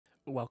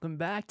Welcome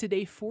back to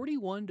day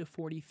 41 to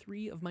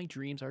 43 of my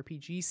Dreams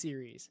RPG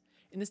series.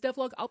 In this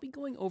devlog, I'll be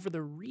going over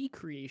the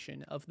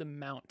recreation of the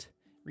mount.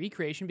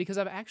 Recreation because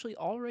I've actually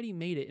already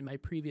made it in my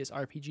previous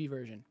RPG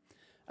version.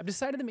 I've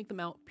decided to make the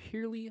mount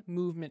purely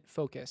movement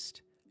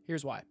focused.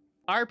 Here's why.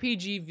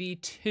 RPG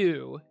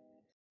V2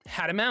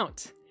 had a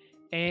mount,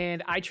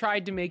 and I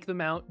tried to make the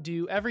mount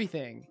do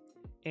everything,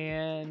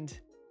 and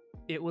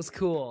it was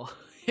cool.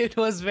 It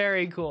was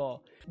very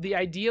cool. The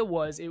idea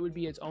was it would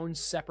be its own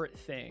separate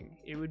thing.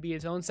 It would be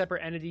its own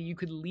separate entity. You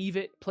could leave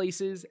it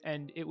places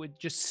and it would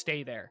just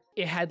stay there.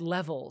 It had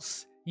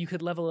levels. You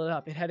could level it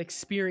up. It had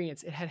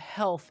experience. It had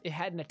health. It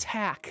had an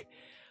attack.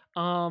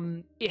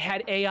 It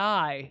had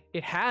AI.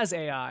 It has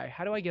AI.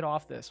 How do I get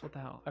off this? What the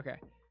hell? Okay.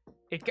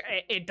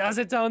 It does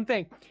its own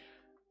thing.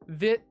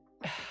 This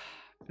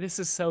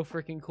is so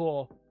freaking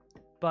cool,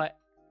 but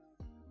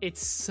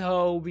it's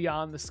so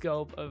beyond the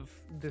scope of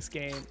this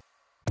game.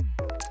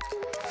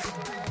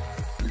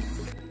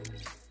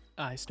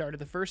 I started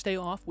the first day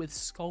off with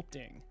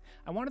sculpting.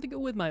 I wanted to go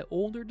with my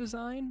older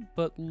design,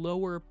 but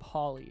lower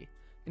poly.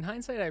 In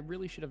hindsight, I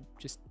really should have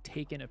just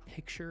taken a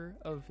picture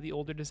of the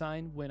older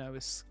design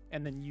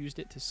and then used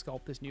it to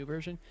sculpt this new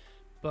version,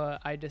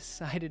 but I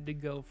decided to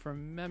go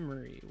from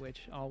memory,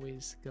 which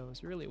always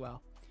goes really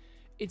well.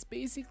 It's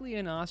basically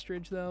an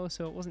ostrich though,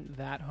 so it wasn't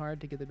that hard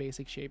to get the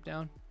basic shape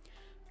down.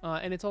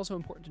 And it's also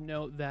important to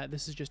note that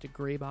this is just a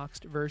gray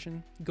boxed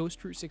version.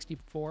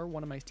 GhostFruit64,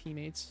 one of my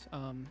teammates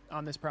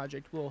on this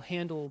project, will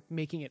handle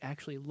making it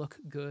actually look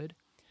good.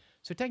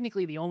 So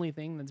technically the only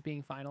thing that's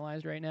being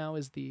finalized right now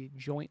is the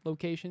joint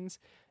locations.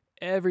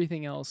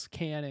 Everything else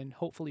can and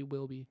hopefully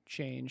will be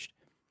changed.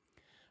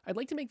 I'd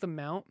like to make the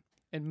mount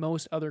and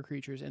most other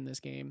creatures in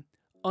this game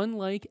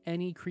unlike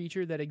any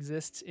creature that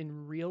exists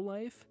in real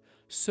life.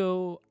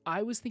 So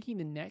I was thinking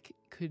the neck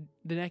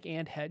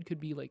and head could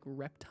be like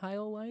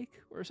reptile-like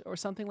or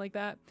something like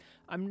that.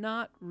 I'm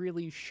not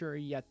really sure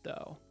yet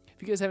though.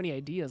 If you guys have any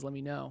ideas, let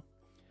me know.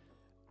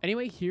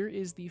 Anyway, here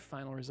is the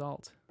final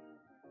result.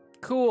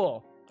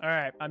 Cool. All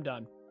right, I'm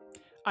done.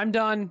 I'm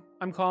done.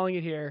 I'm calling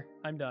it here.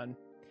 I'm done.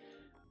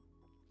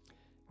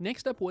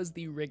 Next up was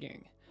the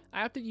rigging.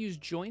 I have to use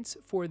joints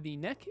for the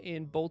neck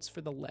and bolts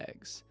for the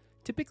legs.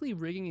 Typically,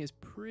 rigging is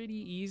pretty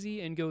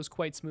easy and goes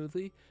quite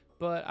smoothly,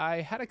 but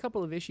I had a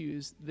couple of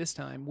issues this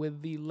time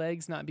with the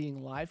legs not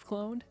being live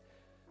cloned,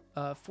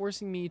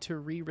 forcing me to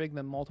re-rig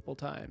them multiple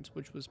times,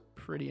 which was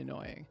pretty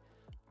annoying.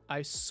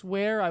 I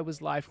swear I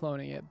was live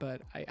cloning it,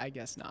 but I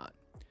guess not.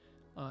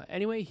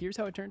 Anyway, here's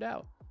how it turned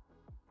out.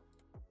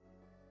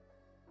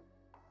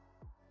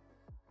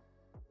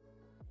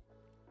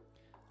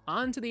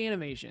 On to the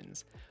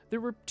animations.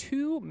 There were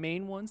two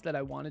main ones that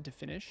I wanted to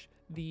finish,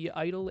 the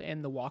idle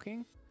and the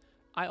walking.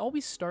 I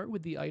always start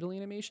with the idle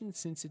animation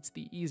since it's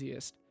the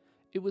easiest.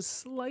 It was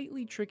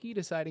slightly tricky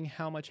deciding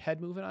how much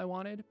head movement I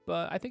wanted,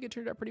 but I think it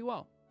turned out pretty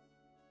well.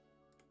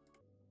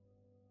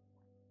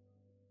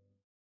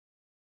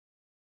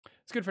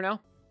 It's good for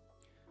now.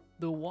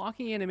 The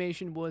walking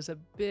animation was a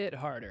bit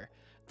harder.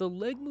 The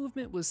leg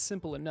movement was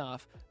simple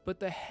enough, but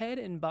the head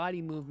and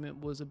body movement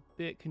was a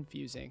bit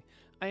confusing.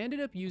 I ended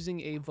up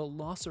using a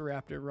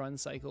Velociraptor run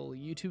cycle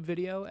YouTube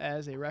video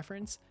as a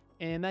reference,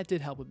 and that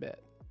did help a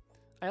bit.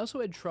 I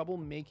also had trouble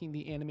making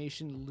the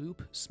animation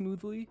loop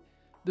smoothly.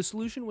 The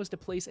solution was to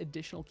place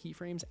additional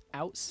keyframes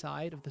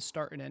outside of the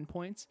start and end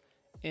points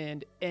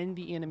and end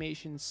the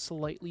animation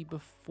slightly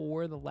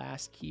before the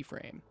last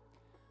keyframe.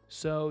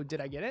 So did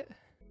I get it?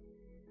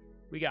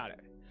 We got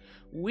it.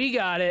 We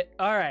got it.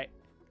 All right.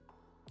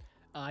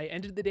 I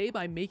ended the day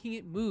by making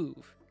it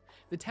move.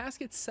 The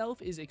task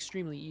itself is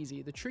extremely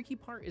easy. The tricky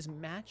part is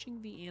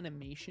matching the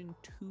animation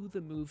to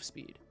the move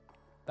speed.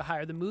 The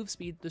higher the move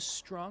speed, the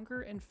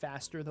stronger and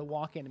faster the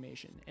walk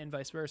animation, and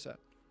vice versa.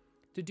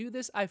 To do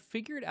this, I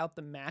figured out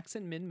the max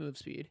and min move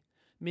speed,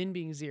 min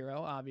being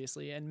 0,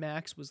 obviously, and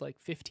max was like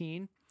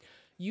 15.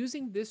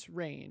 Using this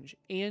range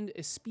and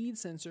a speed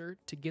sensor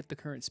to get the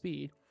current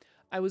speed,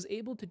 I was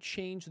able to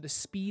change the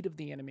speed of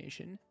the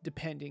animation,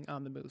 depending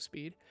on the move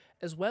speed,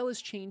 as well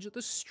as change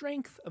the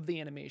strength of the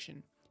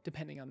animation,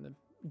 depending on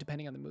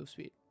the move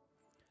speed.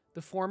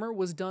 The former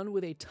was done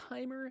with a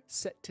timer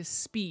set to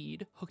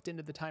speed hooked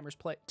into the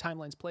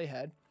timeline's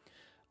playhead.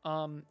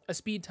 A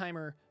speed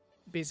timer,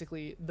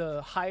 basically,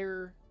 the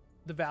higher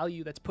the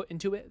value that's put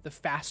into it, the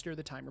faster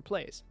the timer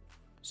plays.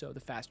 So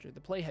the faster the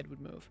playhead would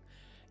move.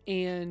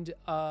 And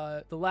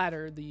the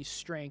latter, the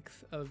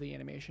strength of the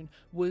animation,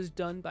 was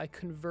done by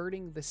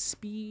converting the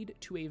speed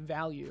to a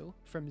value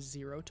from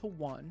 0 to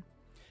 1,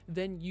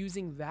 then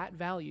using that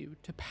value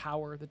to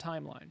power the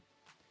timeline.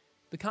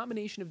 The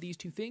combination of these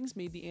two things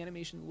made the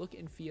animation look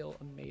and feel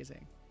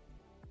amazing.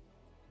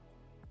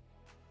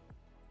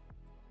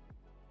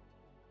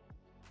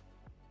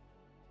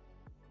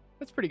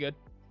 That's pretty good.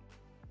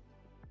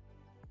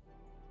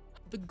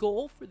 The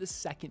goal for the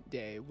second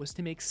day was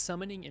to make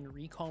summoning and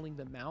recalling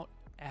the mount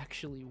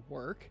actually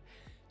work.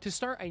 To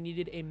start, I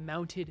needed a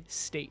mounted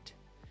state.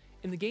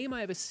 In the game,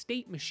 I have a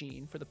state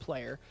machine for the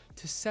player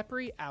to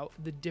separate out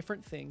the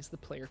different things the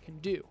player can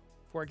do.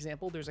 For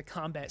example, there's a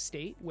combat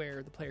state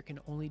where the player can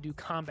only do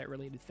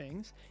combat-related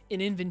things,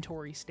 an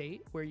inventory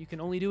state where you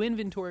can only do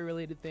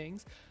inventory-related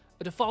things,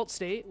 a default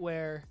state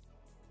where,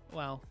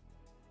 well,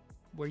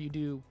 where you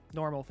do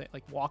normal things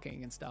like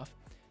walking and stuff,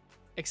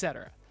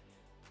 etc.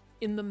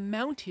 In the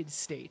mounted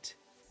state,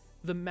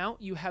 the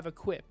mount you have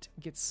equipped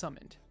gets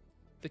summoned.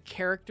 The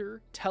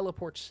character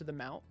teleports to the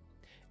mount,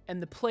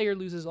 and the player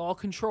loses all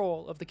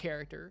control of the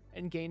character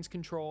and gains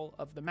control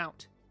of the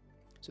mount.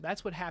 So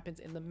that's what happens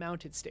in the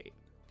mounted state.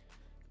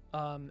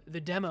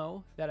 The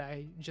demo that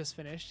I just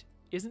finished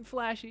isn't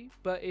flashy,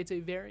 but it's a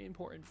very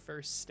important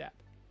first step,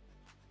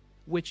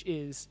 which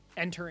is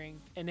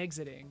entering and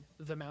exiting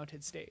the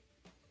mounted state.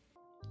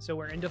 So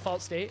we're in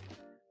default state,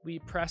 we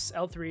press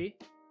L3,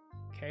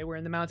 okay, we're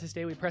in the mounted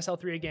state, we press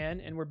L3 again,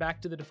 and we're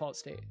back to the default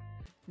state.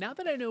 Now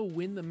that I know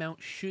when the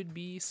mount should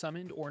be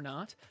summoned or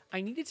not,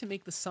 I needed to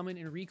make the summon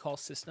and recall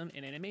system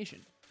an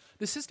animation.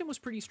 The system was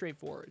pretty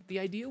straightforward. The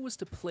idea was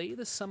to play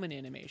the summon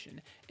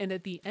animation, and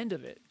at the end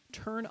of it,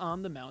 turn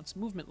on the mount's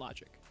movement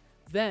logic.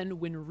 Then,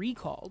 when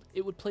recalled,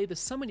 it would play the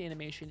summon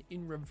animation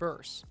in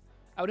reverse.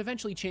 I would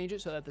eventually change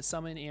it so that the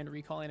summon and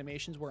recall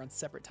animations were on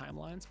separate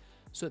timelines,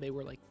 so they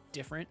were like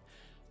different.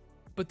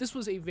 But this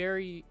was a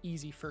very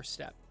easy first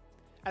step.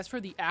 As for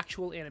the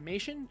actual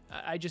animation,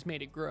 I just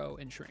made it grow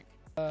and shrink.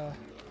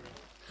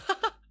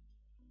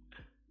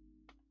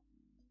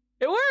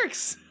 It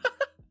works!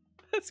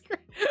 That's great.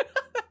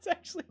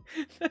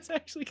 That's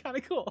actually kind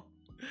of cool.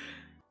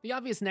 The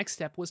obvious next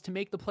step was to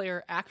make the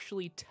player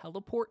actually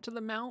teleport to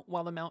the mount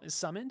while the mount is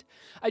summoned.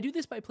 I do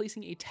this by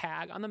placing a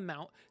tag on the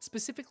mount,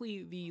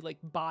 specifically the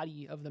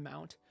body of the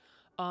mount,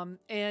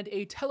 and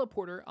a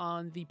teleporter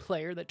on the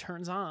player that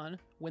turns on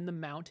when the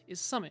mount is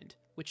summoned,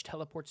 which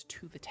teleports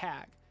to the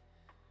tag.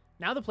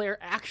 Now the player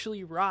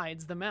actually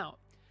rides the mount,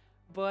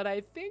 but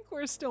I think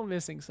we're still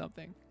missing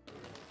something.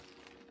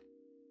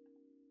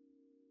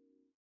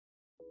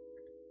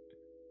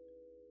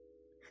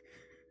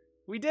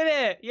 We did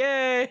it!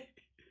 Yay!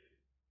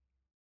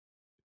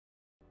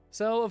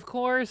 So, of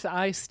course,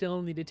 I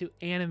still needed to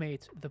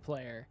animate the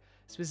player,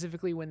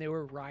 specifically when they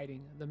were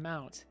riding the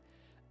mount,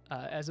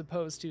 as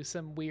opposed to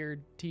some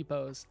weird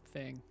T-pose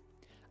thing.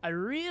 I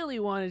really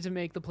wanted to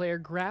make the player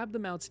grab the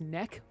mount's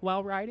neck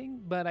while riding,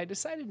 but I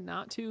decided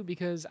not to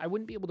because I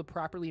wouldn't be able to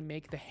properly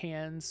make the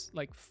hands,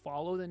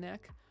 follow the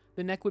neck.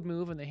 The neck would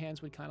move and the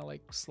hands would kind of,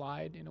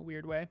 slide in a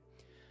weird way.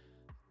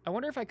 I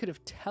wonder if I could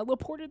have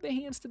teleported the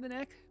hands to the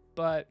neck,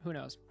 but who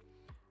knows.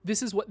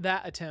 This is what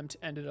that attempt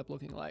ended up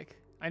looking like.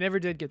 I never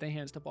did get the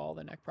hands to follow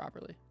the neck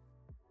properly.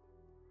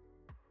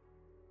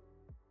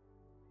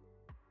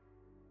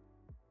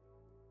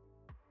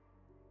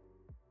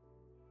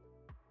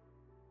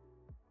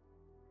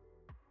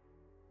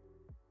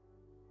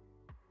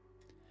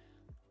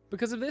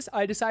 Because of this,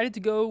 I decided to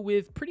go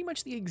with pretty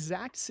much the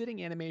exact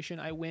sitting animation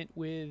I went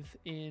with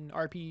in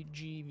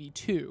RPG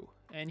V2,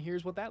 and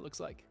here's what that looks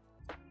like.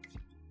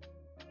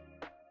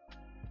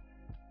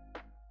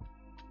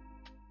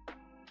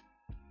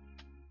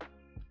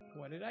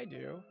 What did I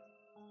do?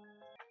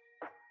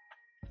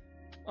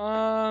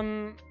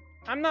 I'm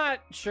not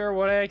sure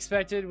what I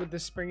expected with the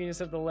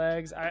springiness of the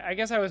legs. I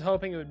guess I was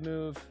hoping it would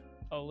move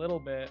a little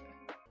bit.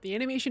 The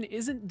animation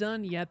isn't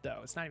done yet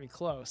though, it's not even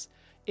close.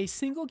 A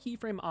single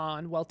keyframe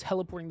on while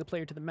teleporting the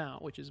player to the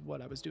mount, which is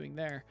what I was doing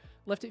there,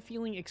 left it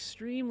feeling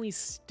extremely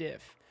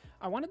stiff.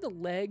 I wanted the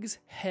legs,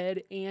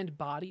 head, and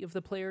body of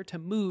the player to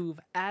move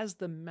as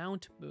the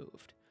mount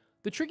moved.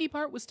 The tricky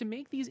part was to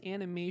make these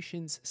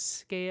animations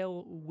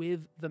scale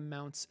with the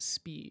mount's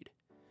speed.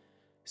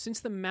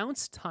 Since the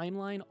mount's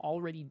timeline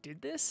already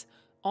did this,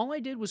 all I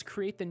did was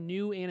create the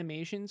new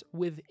animations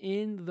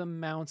within the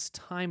mount's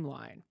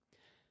timeline.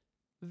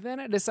 Then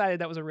I decided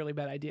that was a really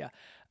bad idea,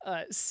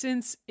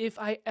 since if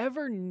I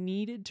ever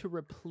needed to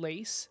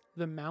replace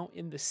the mount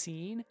in the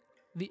scene,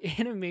 the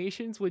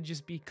animations would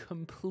just be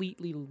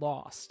completely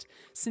lost,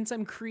 since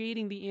I'm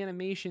creating the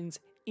animations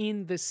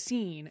in the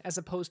scene as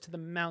opposed to the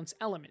mount's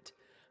element.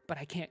 But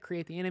I can't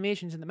create the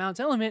animations in the mount's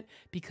element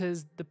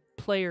because the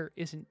player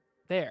isn't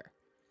there.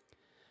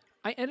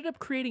 I ended up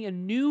creating a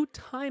new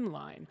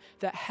timeline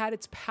that had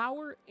its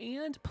power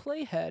and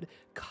playhead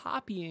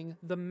copying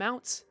the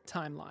mount's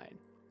timeline.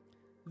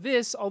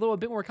 This, although a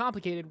bit more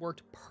complicated,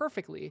 worked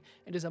perfectly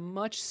and is a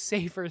much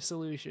safer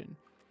solution.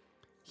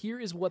 Here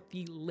is what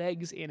the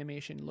legs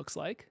animation looks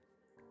like.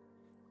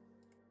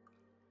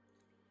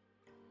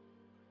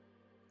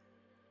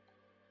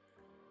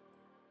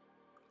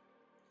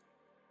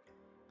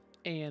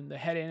 And the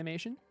head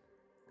animation.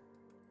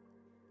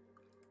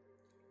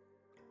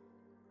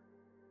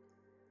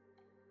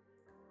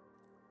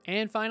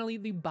 And finally,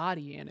 the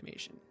body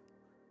animation.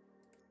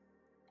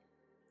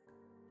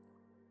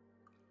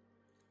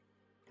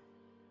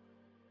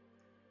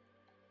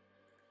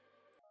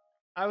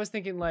 I was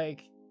thinking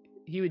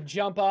he would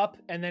jump up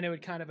and then it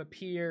would kind of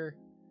appear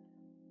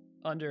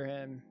under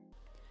him.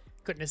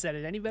 Couldn't have said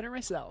it any better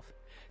myself.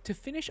 To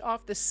finish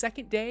off the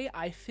second day,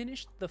 I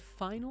finished the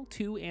final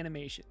two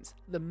animations,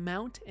 the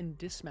mount and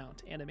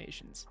dismount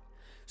animations.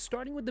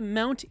 Starting with the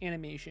mount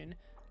animation,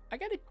 I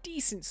got a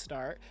decent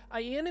start.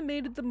 I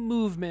animated the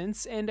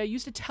movements, and I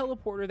used a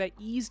teleporter that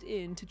eased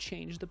in to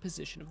change the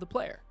position of the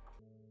player.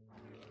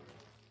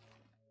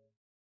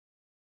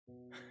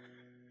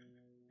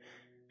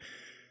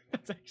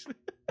 That's actually...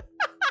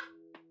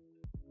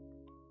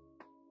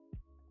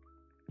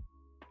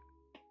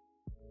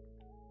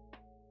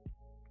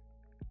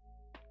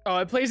 Oh,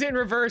 it plays it in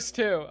reverse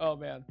too. Oh,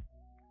 man.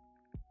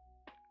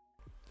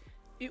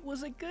 It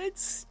was a good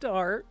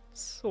start,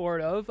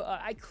 sort of.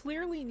 I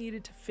clearly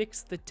needed to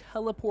fix the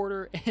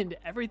teleporter and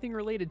everything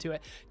related to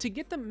it to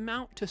get the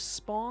mount to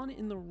spawn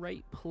in the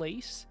right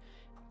place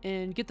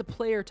and get the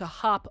player to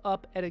hop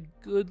up at a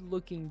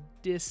good-looking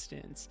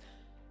distance.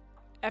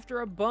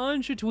 After a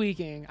bunch of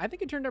tweaking, I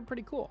think it turned out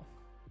pretty cool.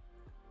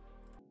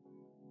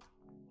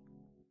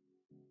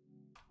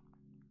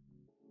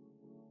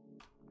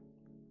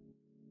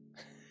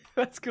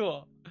 That's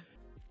cool.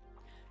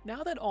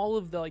 Now that all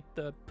of the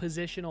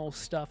positional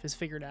stuff is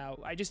figured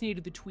out, I just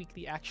needed to tweak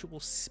the actual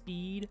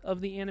speed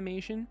of the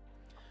animation,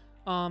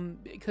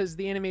 because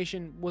the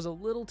animation was a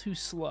little too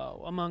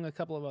slow, among a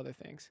couple of other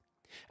things.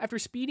 After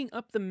speeding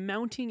up the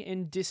mounting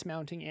and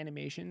dismounting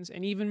animations,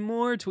 and even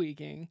more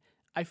tweaking,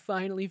 I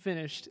finally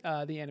finished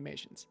the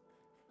animations.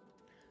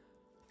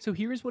 So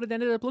here's what it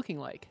ended up looking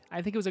like.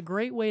 I think it was a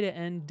great way to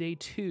end day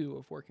 2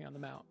 of working on the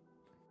mount.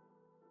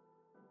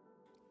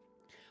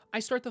 I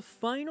start the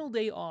final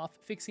day off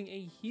fixing a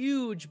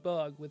huge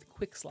bug with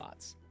quick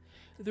slots.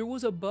 There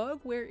was a bug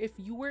where if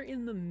you were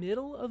in the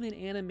middle of an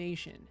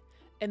animation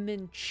and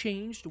then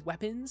changed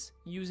weapons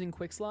using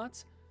quick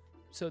slots,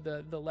 so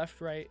the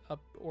left, right, up,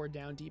 or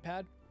down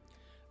D-pad,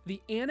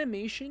 the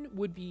animation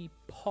would be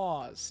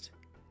paused.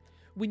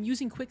 When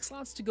using quick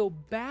slots to go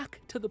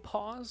back to the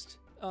paused,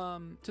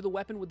 to the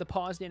weapon with the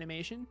paused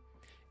animation,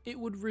 it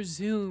would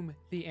resume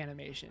the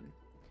animation.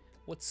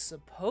 What's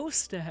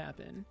supposed to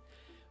happen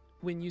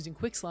when using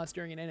quick slots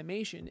during an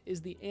animation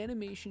is the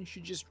animation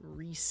should just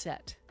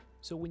reset.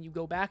 So when you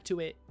go back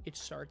to it, it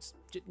starts,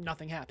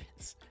 nothing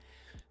happens.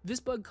 This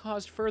bug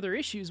caused further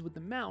issues with the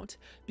mount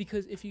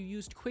because if you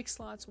used quick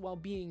slots while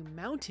being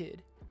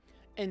mounted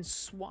and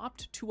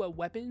swapped to a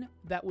weapon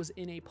that was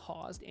in a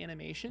paused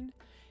animation,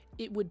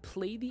 it would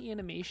play the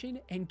animation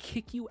and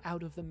kick you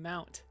out of the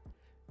mount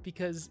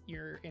because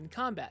you're in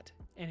combat.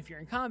 And if you're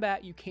in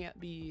combat, you can't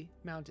be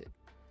mounted.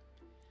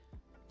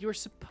 You're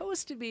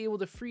supposed to be able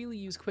to freely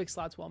use quick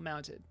slots while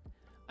mounted.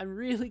 I'm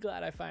really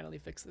glad I finally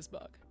fixed this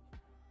bug.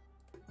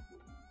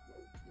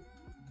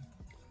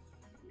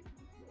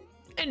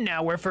 And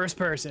now we're first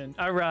person.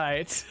 All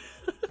right.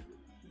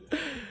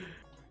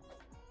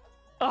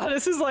 Oh,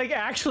 this is like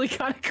actually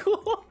kind of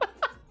cool.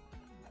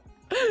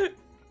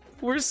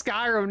 We're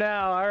Skyrim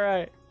now. All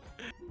right.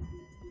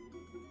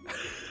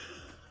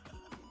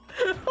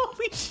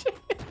 Holy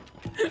shit.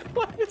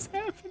 What is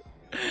happening?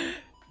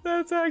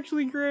 That's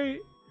actually great.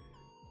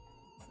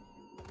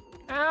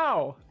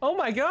 Ow! Oh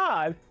my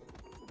god!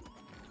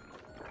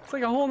 It's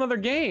like a whole nother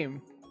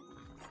game.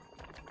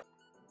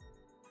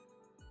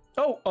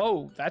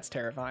 Oh, that's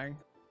terrifying.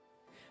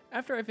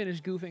 After I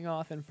finished goofing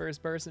off in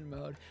first person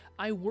mode,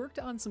 I worked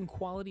on some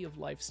quality of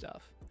life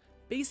stuff.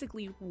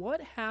 Basically,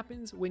 what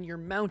happens when you're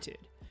mounted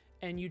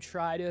and you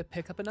try to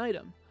pick up an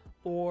item,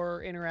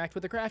 or interact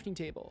with a crafting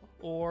table,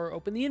 or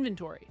open the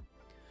inventory.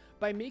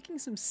 By making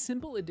some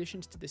simple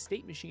additions to the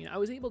state machine, I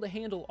was able to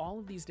handle all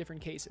of these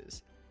different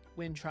cases.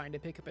 When trying to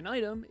pick up an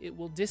item, it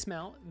will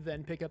dismount,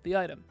 then pick up the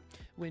item.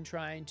 When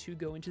trying to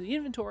go into the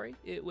inventory,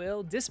 it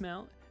will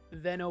dismount,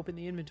 then open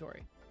the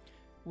inventory.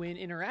 When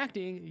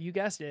interacting, you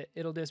guessed it,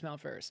 it'll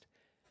dismount first.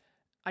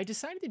 I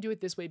decided to do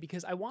it this way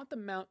because I want the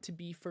mount to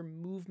be for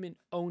movement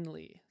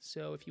only.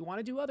 So if you want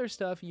to do other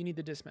stuff, you need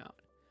the dismount.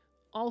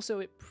 Also,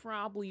 it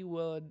probably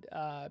would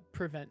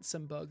prevent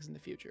some bugs in the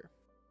future.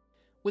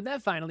 With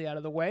that finally out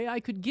of the way,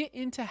 I could get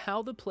into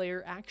how the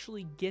player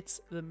actually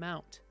gets the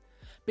mount.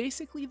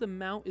 Basically, the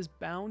mount is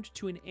bound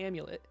to an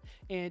amulet,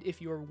 and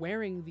if you're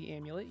wearing the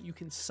amulet, you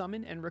can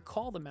summon and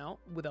recall the mount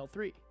with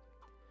L3.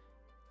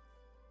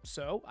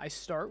 So, I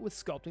start with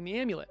sculpting the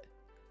amulet.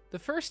 The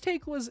first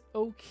take was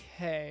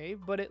okay,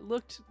 but it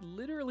looked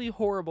literally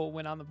horrible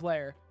when on the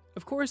player.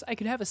 Of course, I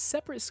could have a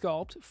separate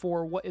sculpt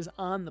for what is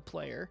on the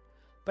player,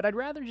 but I'd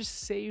rather just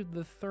save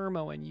the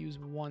thermo and use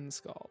one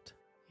sculpt.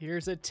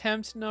 Here's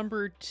attempt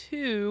number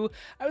 2.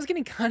 I was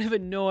getting kind of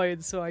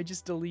annoyed, so I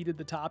just deleted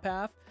the top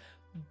half.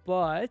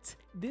 But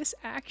this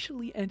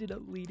actually ended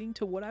up leading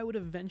to what I would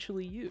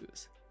eventually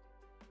use.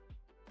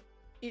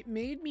 It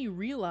made me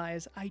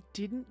realize I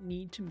didn't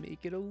need to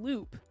make it a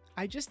loop.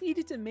 I just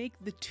needed to make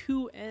the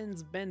 2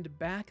 ends bend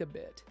back a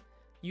bit.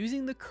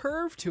 Using the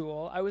curve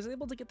tool, I was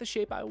able to get the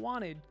shape I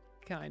wanted,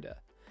 kinda.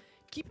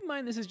 Keep in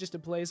mind this is just a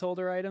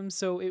placeholder item,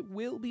 so it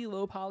will be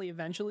low poly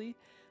eventually,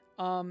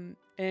 and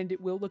it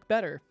will look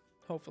better,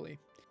 hopefully.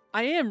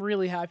 I am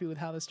really happy with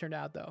how this turned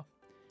out though.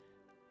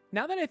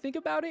 Now that I think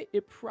about it,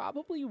 it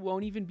probably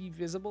won't even be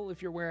visible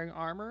if you're wearing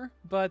armor,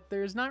 but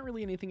there's not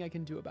really anything I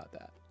can do about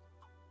that.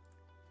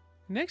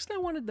 Next, I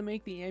wanted to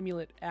make the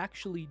amulet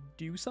actually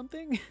do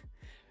something.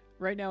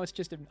 Right now it's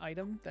just an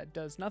item that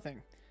does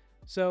nothing.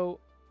 So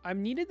I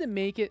needed to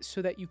make it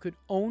so that you could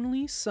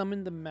only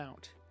summon the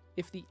mount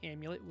if the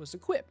amulet was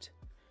equipped.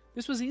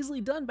 This was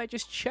easily done by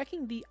just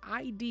checking the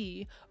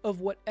ID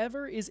of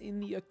whatever is in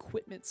the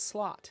equipment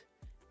slot.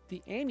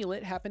 The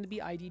amulet happened to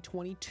be ID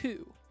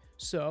 22.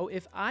 So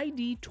if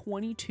ID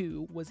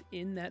 22 was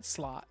in that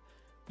slot,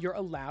 you're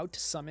allowed to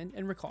summon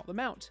and recall the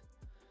mount.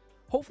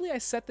 Hopefully I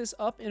set this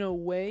up in a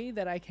way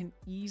that I can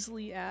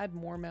easily add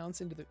more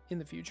mounts in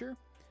the future.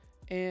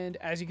 And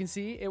as you can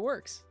see, it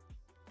works.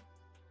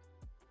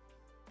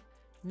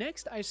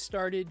 Next, I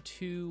started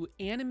to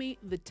animate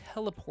the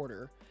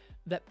teleporter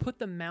that put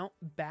the mount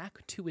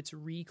back to its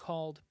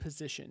recalled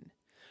position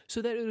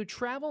so that it would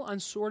travel on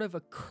sort of a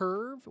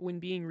curve when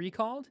being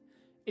recalled.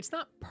 It's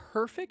not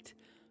perfect,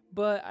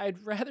 but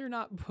I'd rather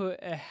not put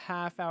a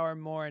half hour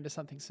more into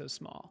something so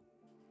small.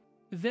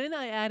 Then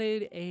I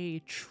added a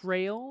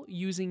trail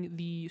using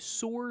the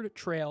sword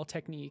trail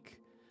technique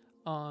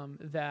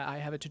that I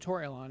have a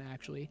tutorial on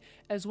actually,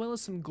 as well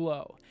as some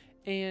glow.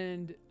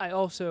 And I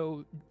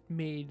also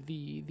made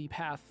the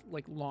path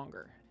like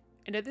longer.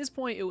 And at this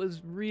point, it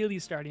was really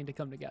starting to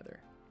come together.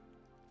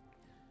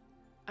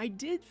 I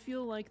did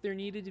feel like there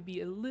needed to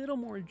be a little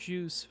more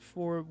juice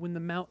for when the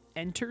mount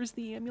enters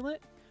the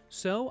amulet,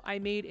 so I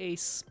made a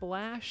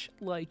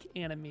splash-like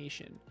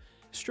animation.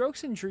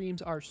 Strokes and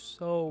dreams are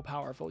so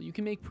powerful. You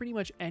can make pretty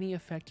much any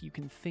effect you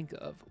can think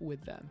of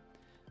with them.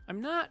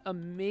 I'm not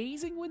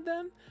amazing with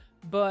them,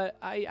 but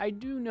I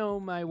do know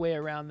my way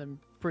around them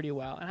pretty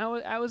well, and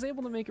I was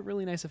able to make a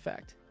really nice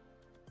effect.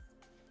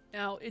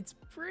 Now, it's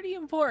pretty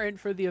important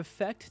for the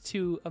effect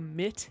to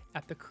emit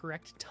at the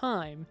correct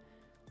time,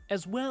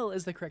 as well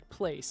as the correct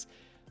place.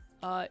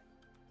 But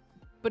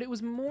it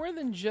was more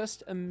than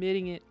just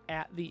emitting it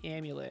at the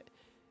amulet.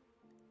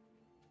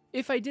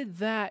 If I did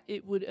that,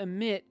 it would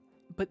emit,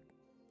 but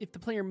if the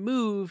player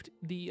moved,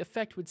 the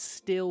effect would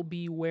still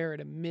be where it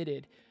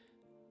emitted.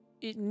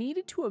 It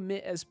needed to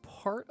emit as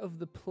part of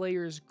the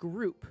player's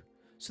group,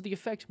 so the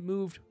effect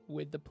moved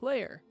with the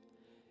player.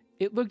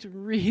 It looked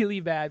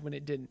really bad when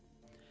it didn't.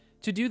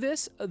 To do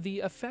this,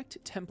 the effect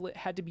template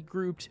had to be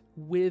grouped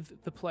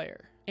with the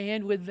player.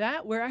 And with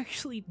that, we're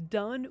actually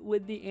done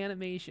with the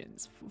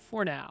animations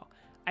for now.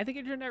 I think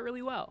it turned out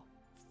really well.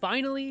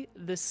 Finally,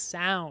 the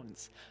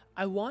sounds.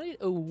 I wanted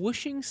a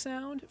whooshing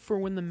sound for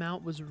when the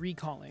mount was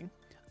recalling,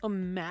 a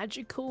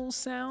magical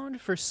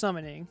sound for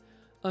summoning,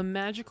 a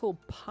magical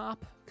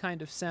pop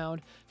kind of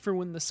sound for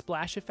when the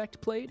splash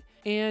effect played,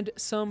 and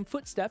some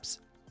footsteps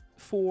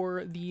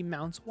for the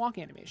mount's walk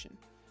animation.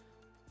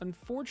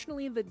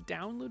 Unfortunately, the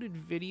downloaded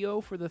video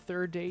for the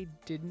third day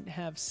didn't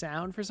have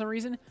sound for some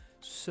reason,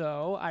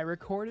 so I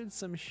recorded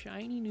some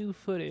shiny new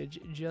footage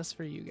just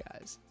for you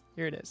guys.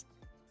 Here it is.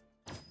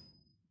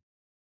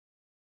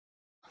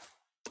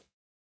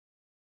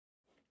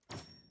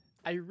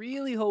 I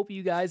really hope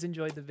you guys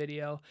enjoyed the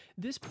video.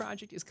 This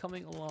project is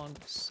coming along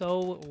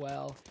so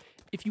well.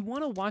 If you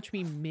want to watch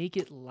me make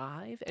it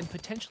live and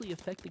potentially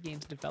affect the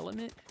game's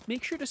development,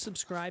 make sure to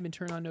subscribe and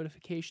turn on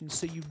notifications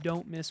so you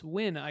don't miss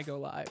when I go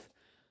live.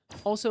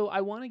 Also,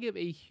 I want to give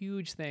a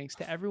huge thanks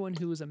to everyone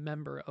who is a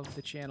member of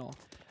the channel.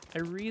 I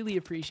really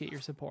appreciate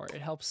your support.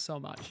 It helps so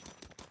much.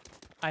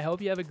 I hope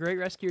you have a great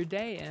rest of your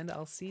day, and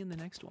I'll see you in the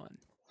next one.